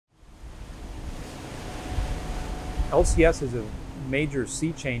LCS is a major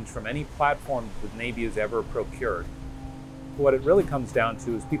sea change from any platform the Navy has ever procured. What it really comes down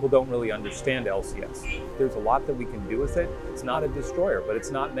to is people don't really understand LCS. There's a lot that we can do with it. It's not a destroyer, but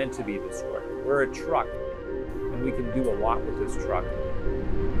it's not meant to be a destroyer. We're a truck, and we can do a lot with this truck.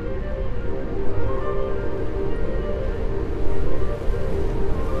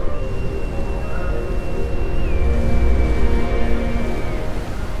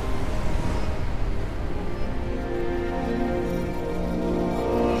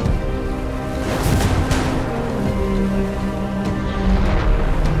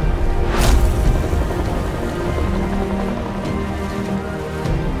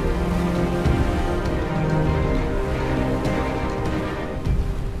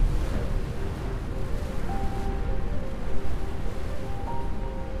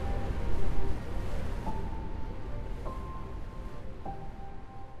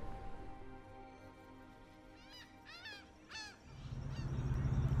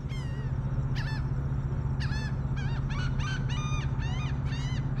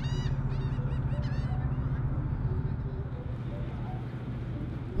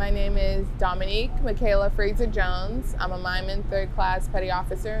 My name is Dominique Michaela Fraser-Jones. I'm a Mineman 3rd Class Petty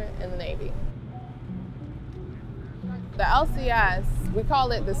Officer in the Navy. The LCS, we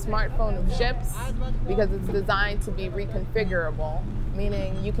call it the smartphone of ships because it's designed to be reconfigurable,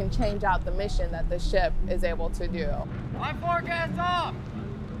 meaning you can change out the mission that the ship is able to do. Line forecast off!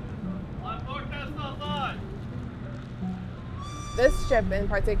 Line forecast online! This ship in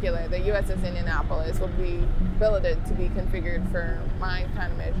particular, the USS Indianapolis, will be piloted to be configured for mine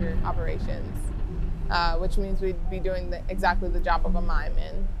countermeasure operations, which means we'd be doing exactly the job of a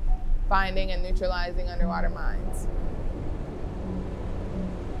mineman, finding and neutralizing underwater mines.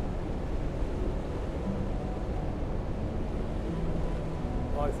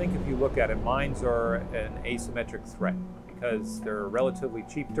 Well, I think if you look at it, mines are an asymmetric threat because they're relatively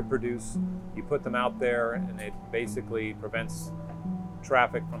cheap to produce. You put them out there and it basically prevents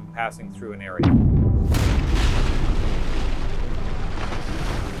traffic from passing through an area.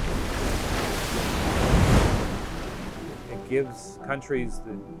 It gives countries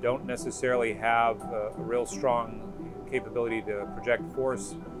that don't necessarily have a real strong capability to project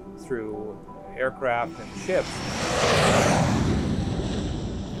force through aircraft and ships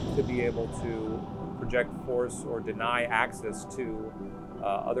to be able to project force or deny access to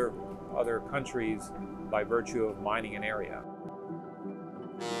other countries by virtue of mining an area.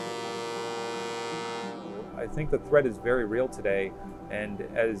 I think the threat is very real today, and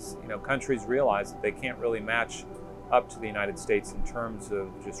as countries realize that they can't really match up to the United States in terms of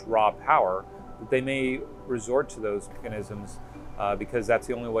just raw power, that they may resort to those mechanisms because that's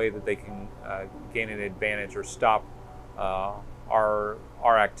the only way that they can gain an advantage or stop our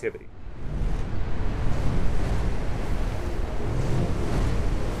activity.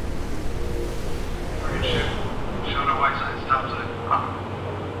 Showing our white side, stop side.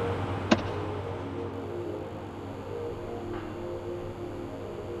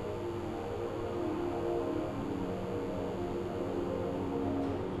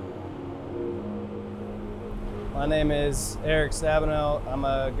 My name is Eric Stabenow. I'm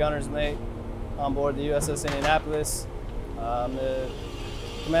a gunner's mate on board the USS Indianapolis. I'm the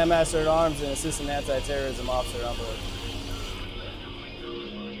Command Master at Arms and Assistant Anti-Terrorism Officer on board.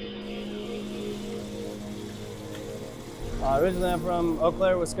 Originally, I'm from Eau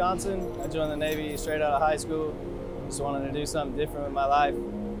Claire, Wisconsin. I joined the Navy straight out of high school. Just wanted to do something different with my life.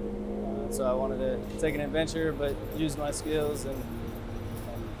 So I wanted to take an adventure, but use my skills and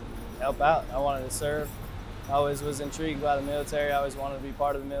help out. I wanted to serve. I always was intrigued by the military. I always wanted to be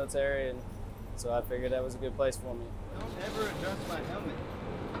part of the military, and so I figured that was a good place for me. Don't ever adjust my helmet.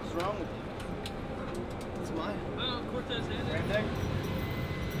 What's wrong with you? It's mine. Well, Cortez had it. Right there.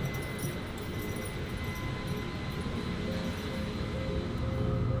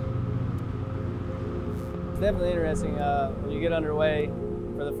 It's definitely interesting. When you get underway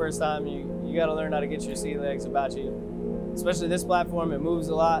for the first time, you got to learn how to get your sea legs about you. Especially this platform, it moves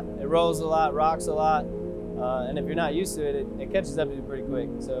a lot, it rolls a lot, rocks a lot. And if you're not used to it, it catches up to you pretty quick.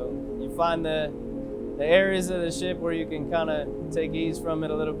 So you find the areas of the ship where you can kind of take ease from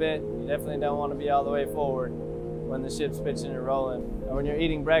it a little bit. You definitely don't want to be all the way forward when the ship's pitching and rolling. Or when you're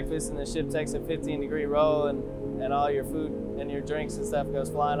eating breakfast and the ship takes a 15-degree roll and all your food and your drinks and stuff goes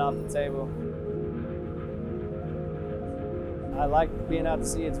flying off the table. I like being out to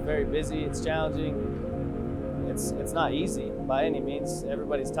sea. It's very busy, it's challenging. It's not easy by any means.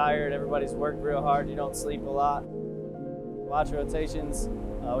 Everybody's tired, everybody's worked real hard, you don't sleep a lot. Watch rotations,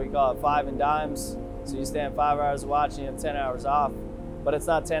 we call it 5 and dimes. So you stand 5 hours of watch and you have 10 hours off. But it's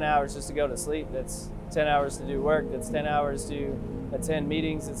not 10 hours just to go to sleep. That's 10 hours to do work, that's 10 hours to attend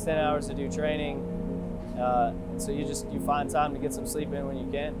meetings, it's 10 hours to do training. So you find time to get some sleep in when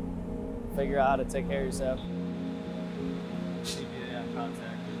you can, figure out how to take care of yourself. CPA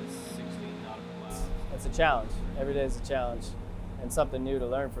contact is 16 nautical hours. It's a challenge. Every day is a challenge and something new to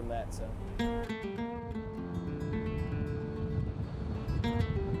learn from that. So.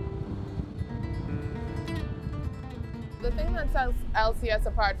 The thing that sets LCS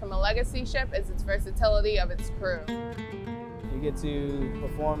apart from a legacy ship is its versatility of its crew. You get to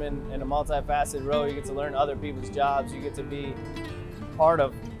perform in a multifaceted role, you get to learn other people's jobs, you get to be part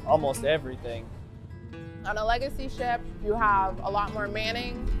of almost everything. On a legacy ship, you have a lot more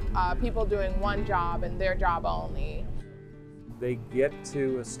manning, people doing one job and their job only. They get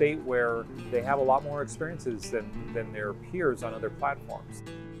to a state where they have a lot more experiences than their peers on other platforms.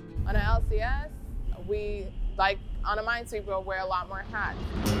 On an LCS, we, like on a minesweeper, we'll wear a lot more hats.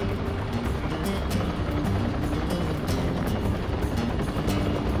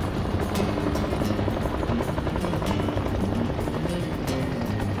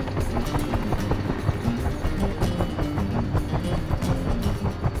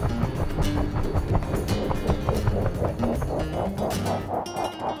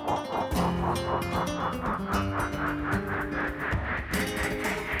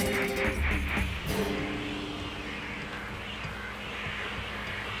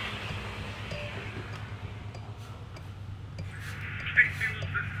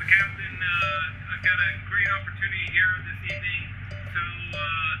 I've got a great opportunity here this evening. So,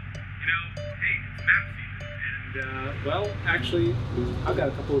 hey, it's Matthew. And, well, actually, I've got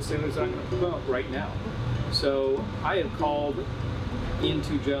a couple of sailors I'm going to promote right now. So I have called Ian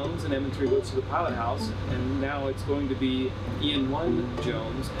 2 Jones and MN 3 Woods to the pilot house, and now it's going to be Ian 1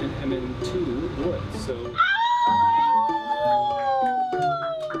 Jones and MN 2 Woods. So.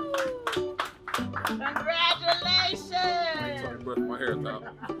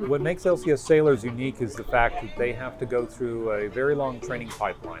 What makes LCS sailors unique is the fact that they have to go through a very long training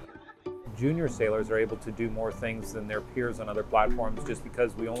pipeline. Junior sailors are able to do more things than their peers on other platforms just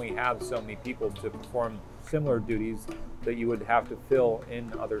because we only have so many people to perform similar duties that you would have to fill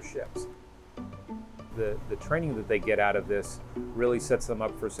in other ships. The training that they get out of this really sets them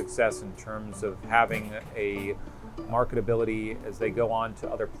up for success in terms of having a marketability as they go on to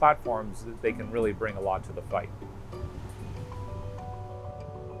other platforms that they can really bring a lot to the fight.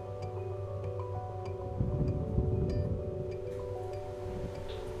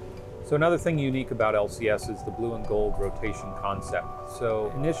 So another thing unique about LCS is the blue and gold rotation concept. So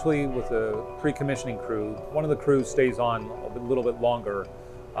initially with a pre-commissioning crew, one of the crews stays on a little bit longer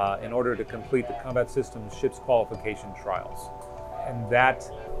in order to complete the combat systems ship's qualification trials. And that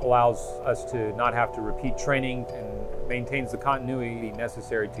allows us to not have to repeat training and maintains the continuity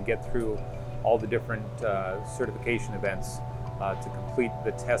necessary to get through all the different certification events to complete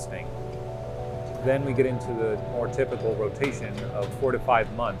the testing. Then we get into the more typical rotation of 4 to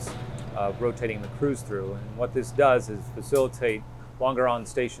 5 months of rotating the crews through. And what this does is facilitate longer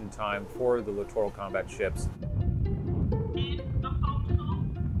on-station time for the littoral combat ships.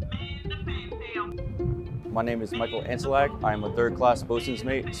 My name is Michael Anselag. I am a third-class boatswain's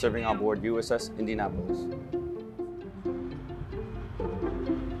mate serving on board USS Indianapolis.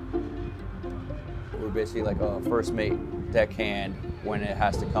 We're basically like a first mate deckhand when it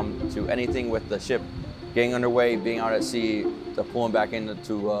has to come to anything with the ship getting underway, being out at sea, to pulling back into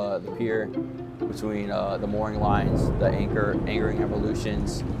the pier, between the mooring lines, the anchoring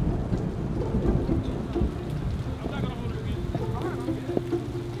evolutions.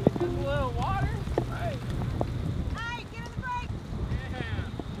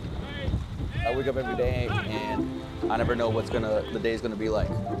 I wake up every day and I never know what the day's gonna be like.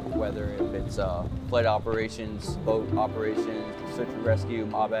 Whether if it's flight operations, boat operations, search and rescue,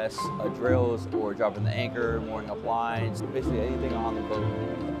 MOB-S, drills, or dropping the anchor, mooring up lines, basically anything on the boat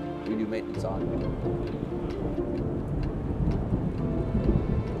we do maintenance on.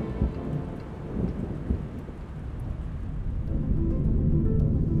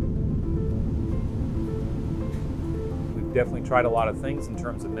 We've definitely tried a lot of things in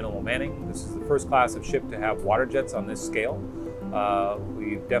terms of minimal manning. This is the first class of ship to have water jets on this scale.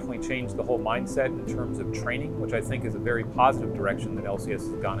 We've definitely changed the whole mindset in terms of training, which I think is a very positive direction that LCS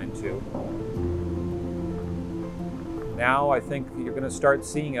has gone into. Now I think you're going to start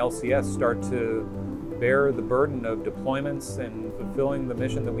seeing LCS start to bear the burden of deployments and fulfilling the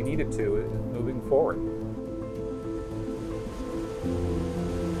mission that we needed to moving forward.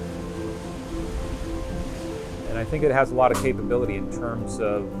 And I think it has a lot of capability in terms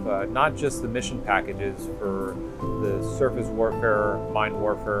of not just the mission packages for the surface warfare, mine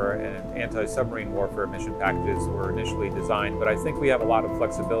warfare, and anti-submarine warfare mission packages that were initially designed, but I think we have a lot of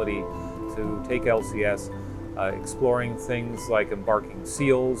flexibility to take LCS, exploring things like embarking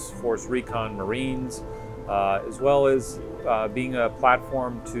SEALs, Force Recon Marines, as well as being a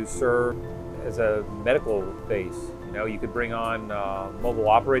platform to serve as a medical base. You know, you could bring on mobile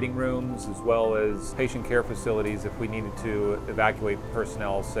operating rooms as well as patient care facilities if we needed to evacuate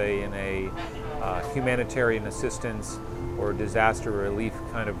personnel, say in a humanitarian assistance or disaster relief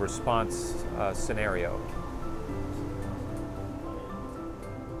kind of response scenario.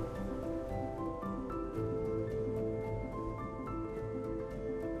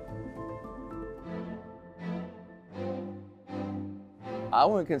 I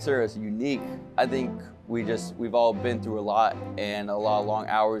wouldn't consider us unique. I think we've all been through a lot, and a lot of long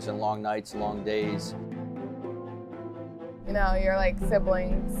hours and long nights, long days. You know, you're like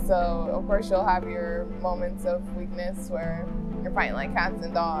siblings, so of course you'll have your moments of weakness where you're fighting like cats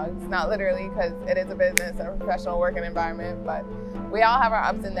and dogs. Not literally, because it is a business and a professional working environment, but we all have our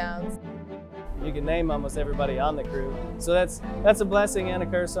ups and downs. You can name almost everybody on the crew. So that's a blessing and a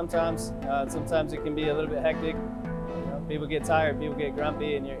curse sometimes. Sometimes it can be a little bit hectic. People get tired, people get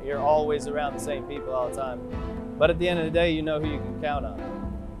grumpy, and you're always around the same people all the time. But at the end of the day, you know who you can count on.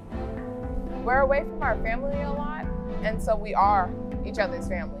 We're away from our family a lot, and so we are each other's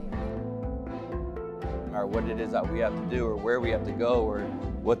family. Or what it is that we have to do, or where we have to go, or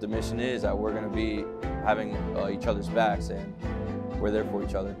what the mission is, that we're going to be having each other's backs, and we're there for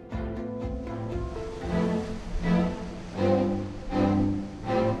each other.